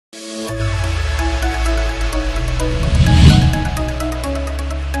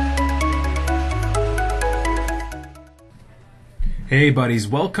Hey buddies,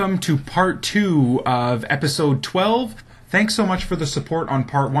 welcome to part 2 of episode 12. Thanks so much for the support on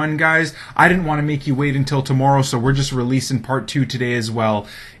part 1, guys. I didn't want to make you wait until tomorrow, so we're just releasing part 2 today as well.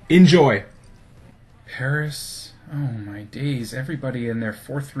 Enjoy! Paris, oh my days, everybody in their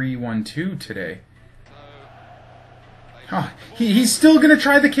 4-3-1-2 today. Oh, he's still going to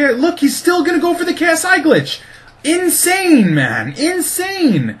try the KSI. Look, he's still going to go for the KSI glitch. Insane, man.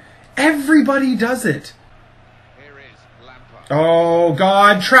 Insane. Everybody does it. Oh,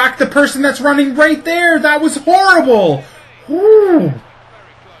 God. Track the person that's running right there. That was horrible. Whew.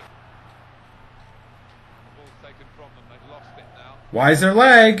 Why is there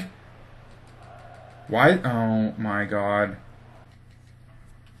lag? Why? Oh, my God.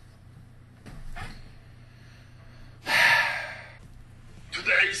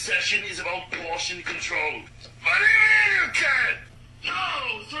 Today's session is about portion control. What do you mean you can't?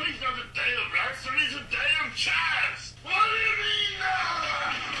 No, today's not a day of rest, today's a day of chance. What do you mean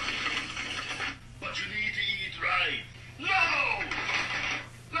now? But you need to eat right. No!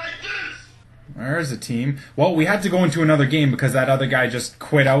 Like this! There's a team. Well, we had to go into another game because that other guy just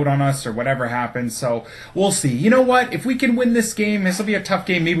quit out on us or whatever happened, so we'll see. You know what? If we can win this game, this will be a tough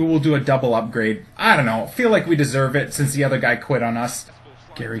game, maybe we'll do a double upgrade. I don't know. I feel like we deserve it since the other guy quit on us.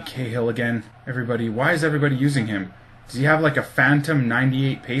 Gary Cahill again. Everybody, why is everybody using him? Does he have like a phantom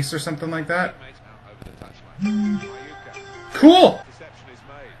 98 pace or something like that? Cool!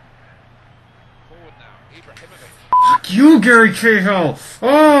 Fuck you, Gary Cahill!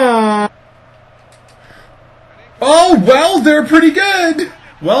 Oh! Oh, well, they're pretty good!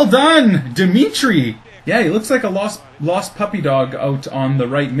 Well done, Dimitri! Yeah, he looks like a lost puppy dog out on the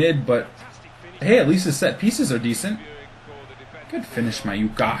right mid, but hey, at least his set pieces are decent. Good finish,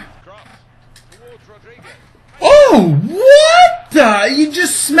 Mayuka. Oh, what the? You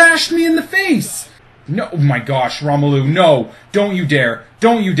just smashed me in the face! No, oh my gosh, Romelu, no! Don't you dare!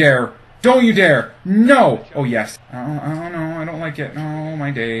 Don't you dare! Don't you dare! No! Oh, yes. Oh, no, I don't like it. Oh,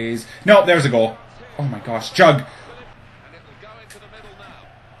 my days. No, there's a goal. Oh my gosh, Jug.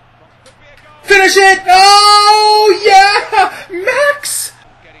 Finish it! Oh, yeah! Max!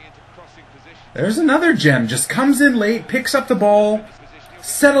 There's another gem. Just comes in late, picks up the ball,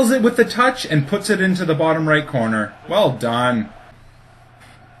 settles it with the touch, and puts it into the bottom right corner. Well done.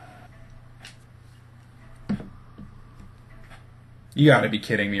 You gotta be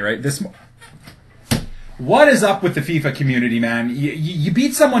kidding me, right? What is up with the FIFA community, man? You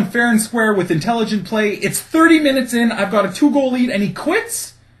beat someone fair and square with intelligent play. It's 30 minutes in. I've got a 2-goal lead, and he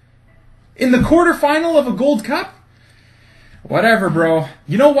quits? In the quarterfinal of a Gold Cup? Whatever, bro.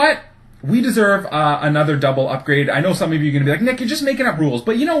 You know what? We deserve another double upgrade. I know some of you are going to be like, Nick, you're just making up rules.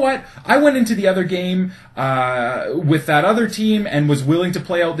 But you know what? I went into the other game with that other team and was willing to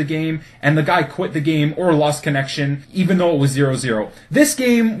play out the game, and the guy quit the game or lost connection, even though it was 0-0. This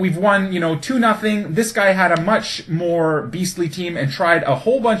game, we've won, 2-0. This guy had a much more beastly team and tried a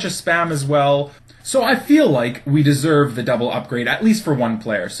whole bunch of spam as well. So I feel like we deserve the double upgrade, at least for one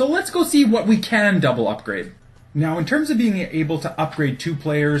player. So let's go see what we can double upgrade. Now, in terms of being able to upgrade 2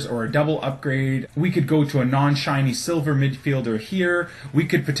 players or a double upgrade, we could go to a non-shiny silver midfielder here. We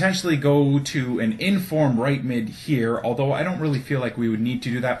could potentially go to an in-form right mid here, although I don't really feel like we would need to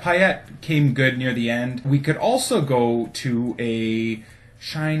do that. Payet came good near the end. We could also go to a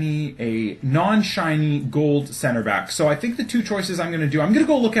non-shiny gold center back. So I think the 2 choices I'm going to do, I'm going to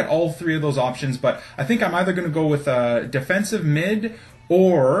go look at all 3 of those options, but I think I'm either going to go with a defensive mid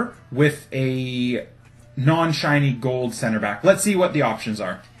or with a non-shiny gold center back. Let's see what the options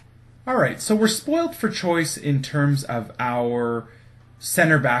are. Alright, so we're spoiled for choice in terms of our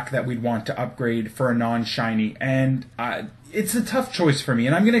center back that we'd want to upgrade for a non-shiny, and it's a tough choice for me,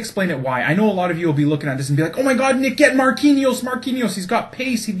 and I'm going to explain it why. I know a lot of you will be looking at this and be like, oh my god, Nick, get Marquinhos! Marquinhos, he's got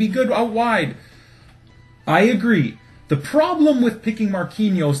pace, he'd be good out wide. I agree. The problem with picking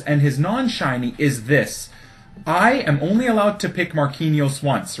Marquinhos and his non-shiny is this. I am only allowed to pick Marquinhos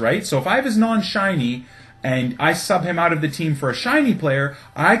once, right? So if I have his non-shiny and I sub him out of the team for a shiny player,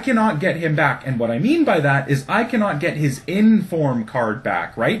 I cannot get him back. And what I mean by that is I cannot get his in-form card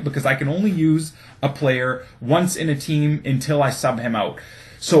back, right? Because I can only use a player once in a team until I sub him out.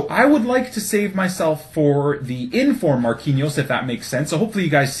 So I would like to save myself for the in-form Marquinhos, if that makes sense. So hopefully you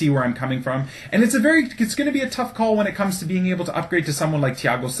guys see where I'm coming from. And it's going to be a tough call when it comes to being able to upgrade to someone like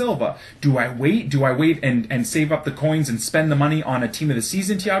Thiago Silva. Do I wait? Do I wait and save up the coins and spend the money on a team of the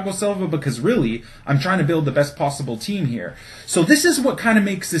season Thiago Silva? Because really, I'm trying to build the best possible team here. So this is what kind of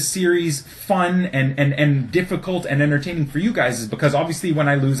makes this series fun and difficult and entertaining for you guys, is because obviously when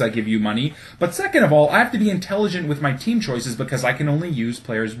I lose, I give you money. But second of all, I have to be intelligent with my team choices because I can only use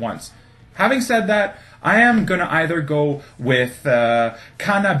players once. having said that, I am going to either go with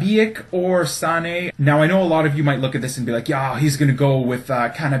Kanabiak or Sane. Now, I know a lot of you might look at this and be like, yeah, he's going to go with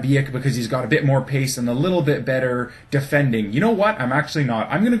Kanabiak because he's got a bit more pace and a little bit better defending. You know what? I'm actually not.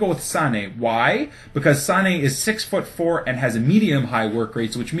 I'm going to go with Sane. Why? Because Sane is 6'4" and has a medium-high work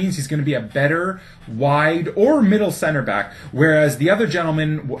rates, which means he's going to be a better wide or middle center back, whereas the other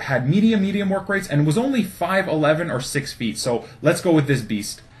gentleman had medium work rates and was only 5'11" or 6 feet. So let's go with this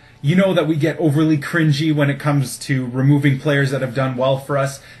beast. You know that we get overly cringy when it comes to removing players that have done well for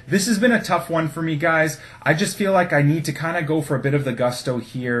us. This has been a tough one for me, guys. I just feel like I need to kind of go for a bit of the gusto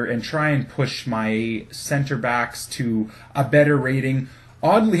here and try and push my center backs to a better rating.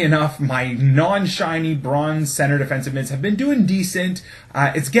 Oddly enough, my non-shiny bronze center defensive mids have been doing decent.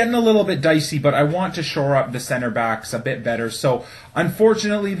 It's getting a little bit dicey, but I want to shore up the center backs a bit better. So,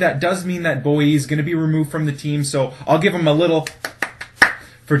 unfortunately, that does mean that Bowie is going to be removed from the team. So, I'll give him a little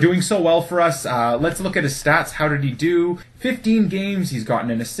for doing so well for us. Let's look at his stats. How did he do? 15 games, he's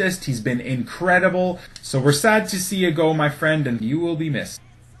gotten an assist, he's been incredible. So we're sad to see you go, my friend, and you will be missed.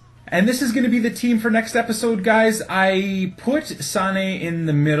 And this is going to be the team for next episode, guys. I put Sane in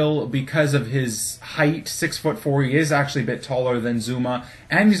the middle because of his height, 6'4". He is actually a bit taller than Zuma,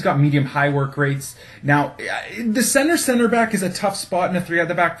 and he's got medium-high work rates. Now, the center back is a tough spot in a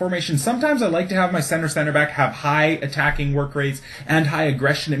 3-at-the-back formation. Sometimes I like to have my center back have high attacking work rates and high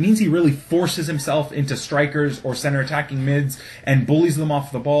aggression. It means he really forces himself into strikers or center attacking mids and bullies them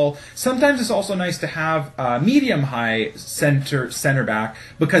off the ball. Sometimes it's also nice to have a medium-high center back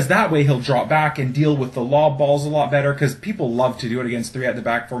because that way he'll drop back and deal with the lob balls a lot better because people love to do it against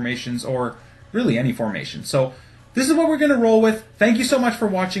 3-at-the-back formations or really any formation. So this is what we're going to roll with. Thank you so much for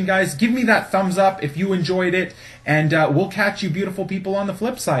watching, guys. Give me that thumbs up if you enjoyed it, and we'll catch you beautiful people on the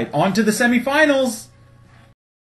flip side. On to the semifinals!